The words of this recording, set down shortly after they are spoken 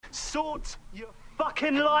Sort your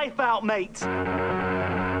fucking life out, mate.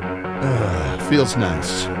 Feels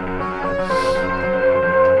nice.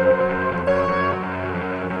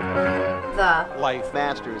 The Life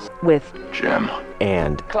Masters with Jim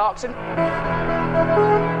And Clarkson.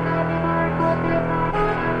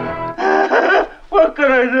 What can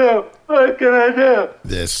I do? What can I do?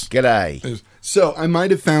 This. G'day. So I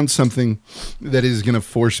might have found something that is going to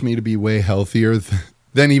force me to be way healthier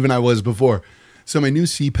than even I was before. So my new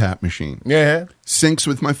CPAP machine Yeah. syncs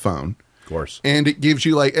with my phone, Of course. and it gives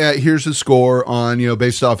you like, here's the score on,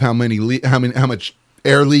 based off how much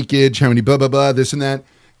air leakage, how many blah blah blah, this and that.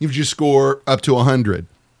 Gives you score up to 100.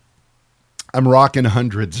 I'm rocking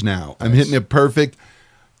hundreds now. I'm hitting it perfect.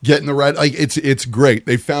 Getting the right, like it's great.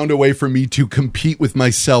 They found a way for me to compete with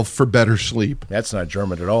myself for better sleep. That's not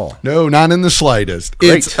German at all. No, not in the slightest.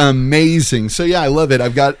 Great. It's amazing. So yeah, I love it.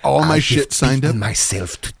 I've got all my shit signed up.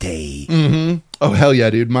 Myself today. Oh hell yeah,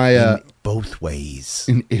 dude! My Both ways.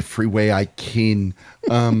 in every way I can.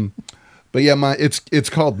 But yeah, it's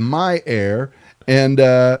called My Air, and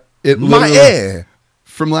it My literally- air.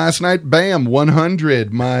 from last night. Bam,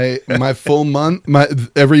 100. My full month,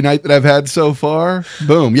 every night that I've had so far.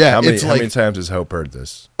 Boom, yeah. How It's many like times has Hope heard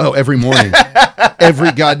this? every morning,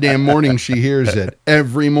 every goddamn morning she hears it.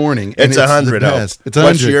 Every morning, and It's 100, the Hope. best. It's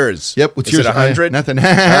 100. What's yours? Yep. What's Is yours? it 100? Nothing.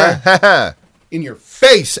 In your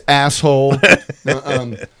face, asshole.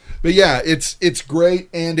 But yeah, it's great,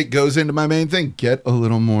 and it goes into my main thing: get a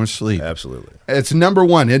little more sleep. Absolutely. It's number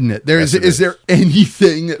one, isn't it? Yes, it Is there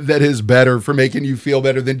anything that is better for making you feel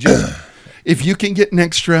better than just if you can get an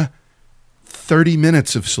extra 30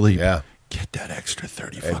 minutes of sleep? Yeah. Get that extra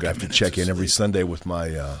 30 I fucking have to minutes. check of in every sleep. Sunday with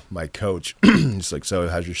my coach. He's like, so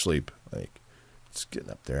how's your sleep? Like, it's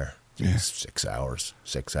getting up there. Yeah. 6 hours.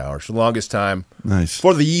 6 hours. For the longest time. Nice.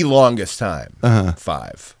 For the longest time. Uh-huh.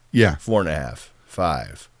 5. Yeah. 4.5.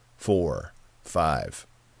 5. 4. 5.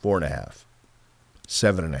 4.5.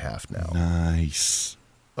 7.5 now. Nice.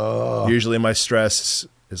 Usually my stress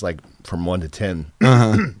is like from 1 to 10.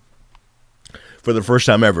 Uh-huh. For the first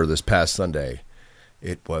time ever this past Sunday,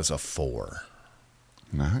 it was a 4.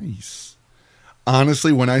 Nice.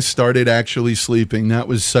 Honestly, when I started actually sleeping, that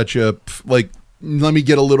was such a, let me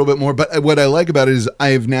get a little bit more. But what I like about it is I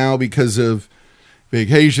have now, because of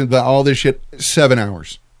vacations, but all this shit, 7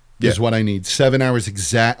 hours is Yeah. what I need. 7 hours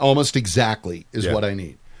almost exactly is Yeah. what I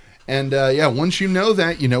need. And once you know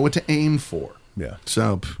that, you know what to aim for. Yeah.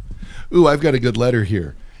 So, I've got a good letter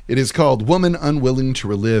here. It is called Woman Unwilling to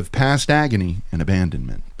Relive Past Agony and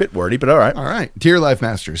Abandonment. Bit wordy, but all right. All right. Dear Life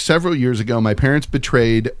Master, several years ago, my parents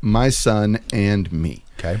betrayed my son and me.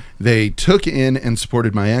 Okay. They took in and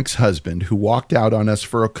supported my ex-husband, who walked out on us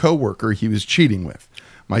for a coworker he was cheating with.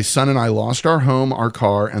 My son and I lost our home, our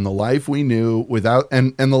car, and the life we knew without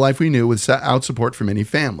support from any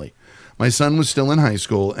family. My son was still in high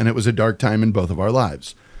school, and it was a dark time in both of our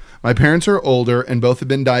lives. My parents are older, and both have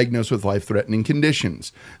been diagnosed with life-threatening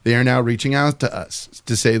conditions. They are now reaching out to us.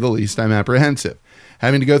 To say the least, I'm apprehensive.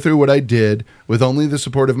 Having to go through what I did with only the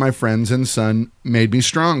support of my friends and son made me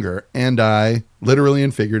stronger, and I, literally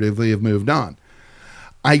and figuratively, have moved on.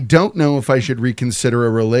 I don't know if I should reconsider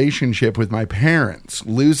a relationship with my parents.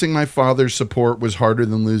 Losing my father's support was harder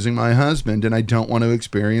than losing my husband, and I don't want to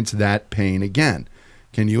experience that pain again.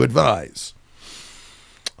 Can you advise?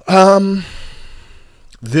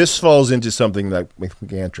 This falls into something that we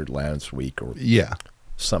answered last week or Yeah.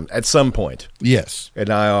 at some point. Yes. And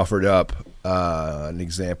I offered up an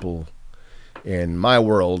example in my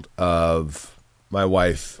world of my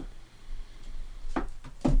wife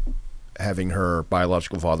having her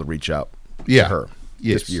biological father reach out Yeah. to her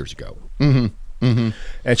Yes. just years ago.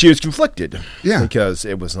 And she was conflicted Yeah. because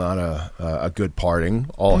it was not a good parting,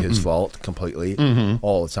 all his fault, completely,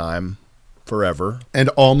 all the time, forever. And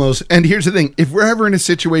here's the thing, if we're ever in a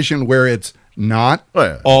situation where it's not Oh,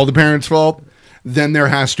 yeah. all the parents' fault, then there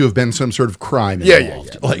has to have been some sort of crime Yeah,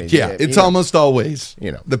 involved. yeah. I mean, It's you know. almost always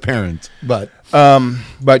You know. the parent. But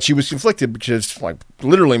But she was conflicted because,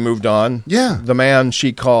 literally moved on. Yeah. The man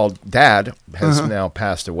she called dad has now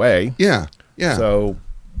passed away. yeah. So,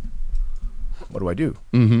 what do I do?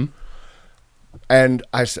 Mm-hmm. And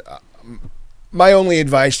my only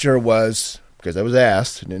advice to her was, because I was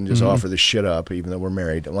asked, and didn't just offer this shit up, even though we're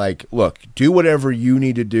married. Like, look, do whatever you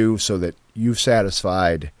need to do so that you've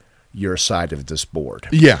satisfied your side of this board.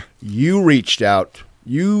 Yeah. You reached out.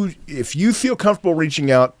 If you feel comfortable reaching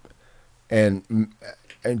out and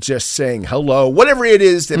just saying hello, whatever it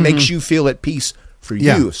is that makes you feel at peace for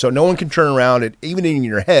Yeah. you. So no one can turn around and even in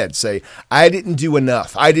your head say, I didn't do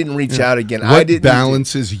enough. I didn't reach out again. I What didn't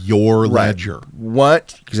balances your Right. ledger?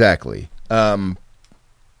 What exactly?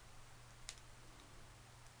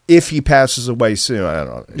 if he passes away soon, I don't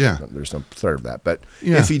know. Yeah. There's no third of that. But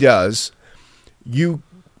Yeah. if he does, you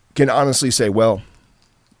can honestly say, well,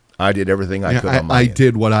 I did everything I could on my I end.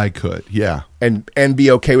 did what I could. Yeah. And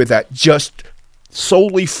be okay with that just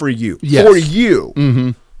solely for you. Yes. For you.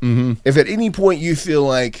 Mm-hmm. If at any point you feel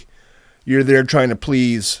like you're there trying to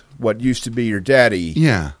please what used to be your daddy,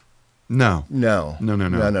 Yeah. No. no.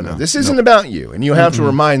 No. This isn't about you. And you have to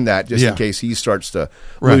remind that just Yeah. in case he starts to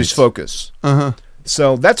Right. lose focus. Uh-huh.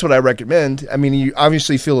 So that's what I recommend. I mean, you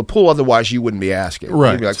obviously feel a pull, otherwise you wouldn't be asking.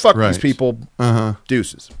 Right. You'd be like, fuck Right. these people, Uh-huh.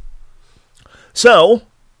 deuces. So,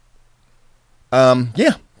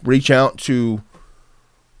 yeah, reach out to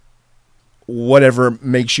whatever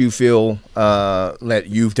makes you feel that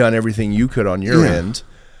you've done everything you could on your Yeah. end.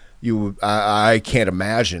 I can't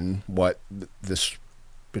imagine what this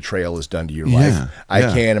betrayal has done to your life. Yeah, I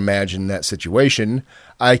yeah. can't imagine that situation.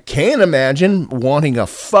 I can't imagine wanting a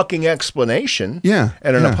fucking explanation Yeah,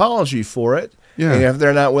 and an yeah. apology for it. Yeah. And if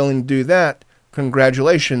they're not willing to do that,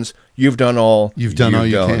 congratulations. You've done all You've done all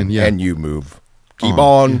you can, yeah. And you move. Keep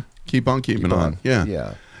on. Yeah. Keep on keeping Keep on. Yeah.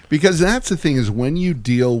 Yeah. Because that's the thing, is when you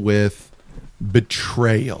deal with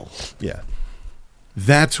betrayal, Yeah.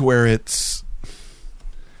 that's where it's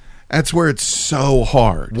so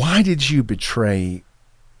hard. Why did you betray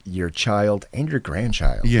your child and your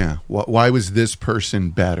grandchild? Yeah. Why was this person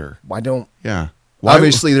better? Why don't... Yeah. Why,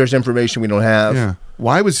 Obviously, there's information we don't have. Yeah.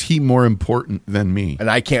 Why was he more important than me? And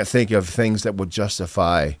I can't think of things that would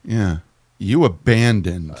justify... Yeah. You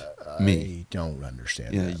abandoned me. I don't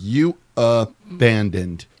understand Yeah. that. You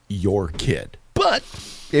abandoned your kid. But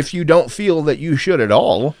if you don't feel that you should at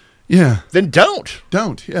all, Yeah. then don't.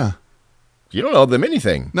 Don't. Yeah. You don't owe them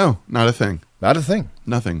anything. No, not a thing. Not a thing.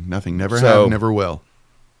 Nothing. Never So- have, never will.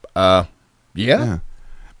 Yeah. Yeah.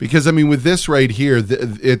 Because, I mean, with this right here,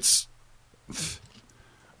 it's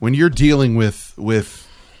when you're dealing with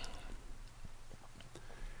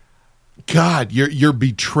God, you're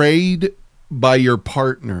betrayed by your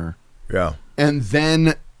partner, Yeah. and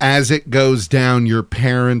then as it goes down, your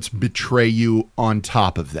parents betray you on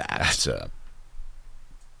top of that. That's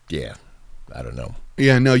yeah. I don't know.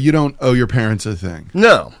 Yeah, no, you don't owe your parents a thing.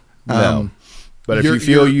 No. But if you're- you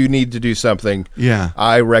feel you're- you need to do something, Yeah.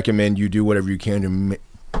 I recommend you do whatever you can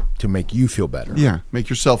to make you feel better. Yeah, make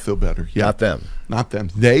yourself feel better. Yeah. Not them. Not them.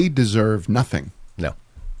 They deserve nothing. No.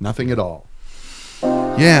 Nothing at all.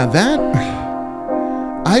 Yeah,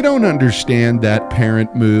 I don't understand that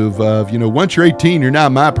parent move of, once you're 18, you're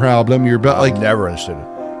not my problem. You're about I never understood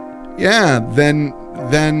it. yeah, then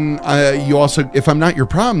you also, if I'm not your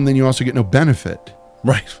problem, then you also get no benefit.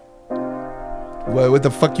 Right. What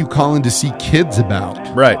the fuck you calling to see kids about?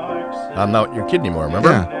 Right. I'm not your kid anymore, remember?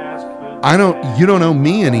 Yeah. You don't owe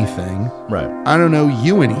me anything. Right. I don't owe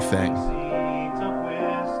you anything.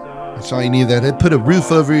 That's all you need. That put a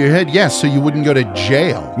roof over your head. Yes, so you wouldn't go to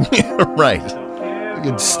jail. Right. You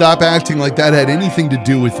could stop acting like that had anything to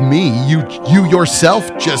do with me. You yourself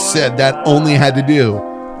just said that only had to do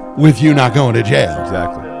with you not going to jail.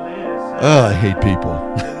 Exactly. Oh, I hate people.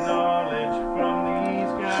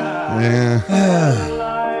 Yeah.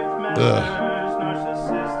 Ugh.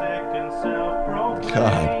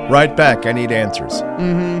 God. Right back. I need answers.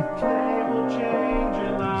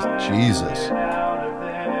 Jesus.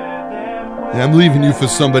 Yeah, I'm leaving you for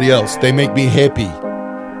somebody else. They make me happy.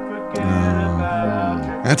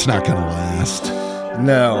 That's not going to last.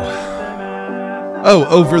 No. Oh,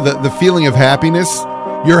 over the feeling of happiness?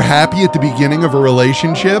 You're happy at the beginning of a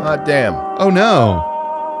relationship? Ah, damn. Oh, no.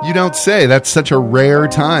 You don't say. That's such a rare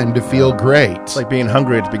time to feel great. It's like being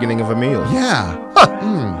hungry at the beginning of a meal. Yeah.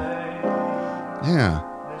 Yeah.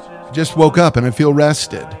 Just woke up and I feel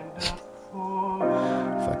rested.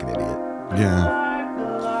 Fucking idiot. Yeah.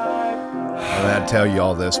 I don't know how to tell you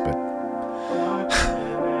all this, but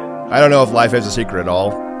I don't know if life has a secret at all.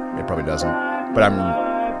 It probably doesn't. But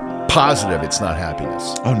I'm positive it's not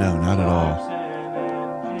happiness. Oh, no, not at all.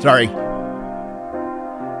 Sorry.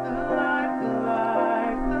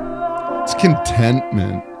 It's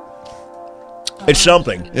contentment. It's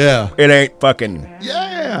something. Yeah. It ain't fucking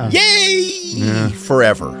Yeah. yay Yeah.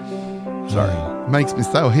 forever. Sorry. Makes me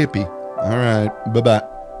so hippie. All right. Bye-bye.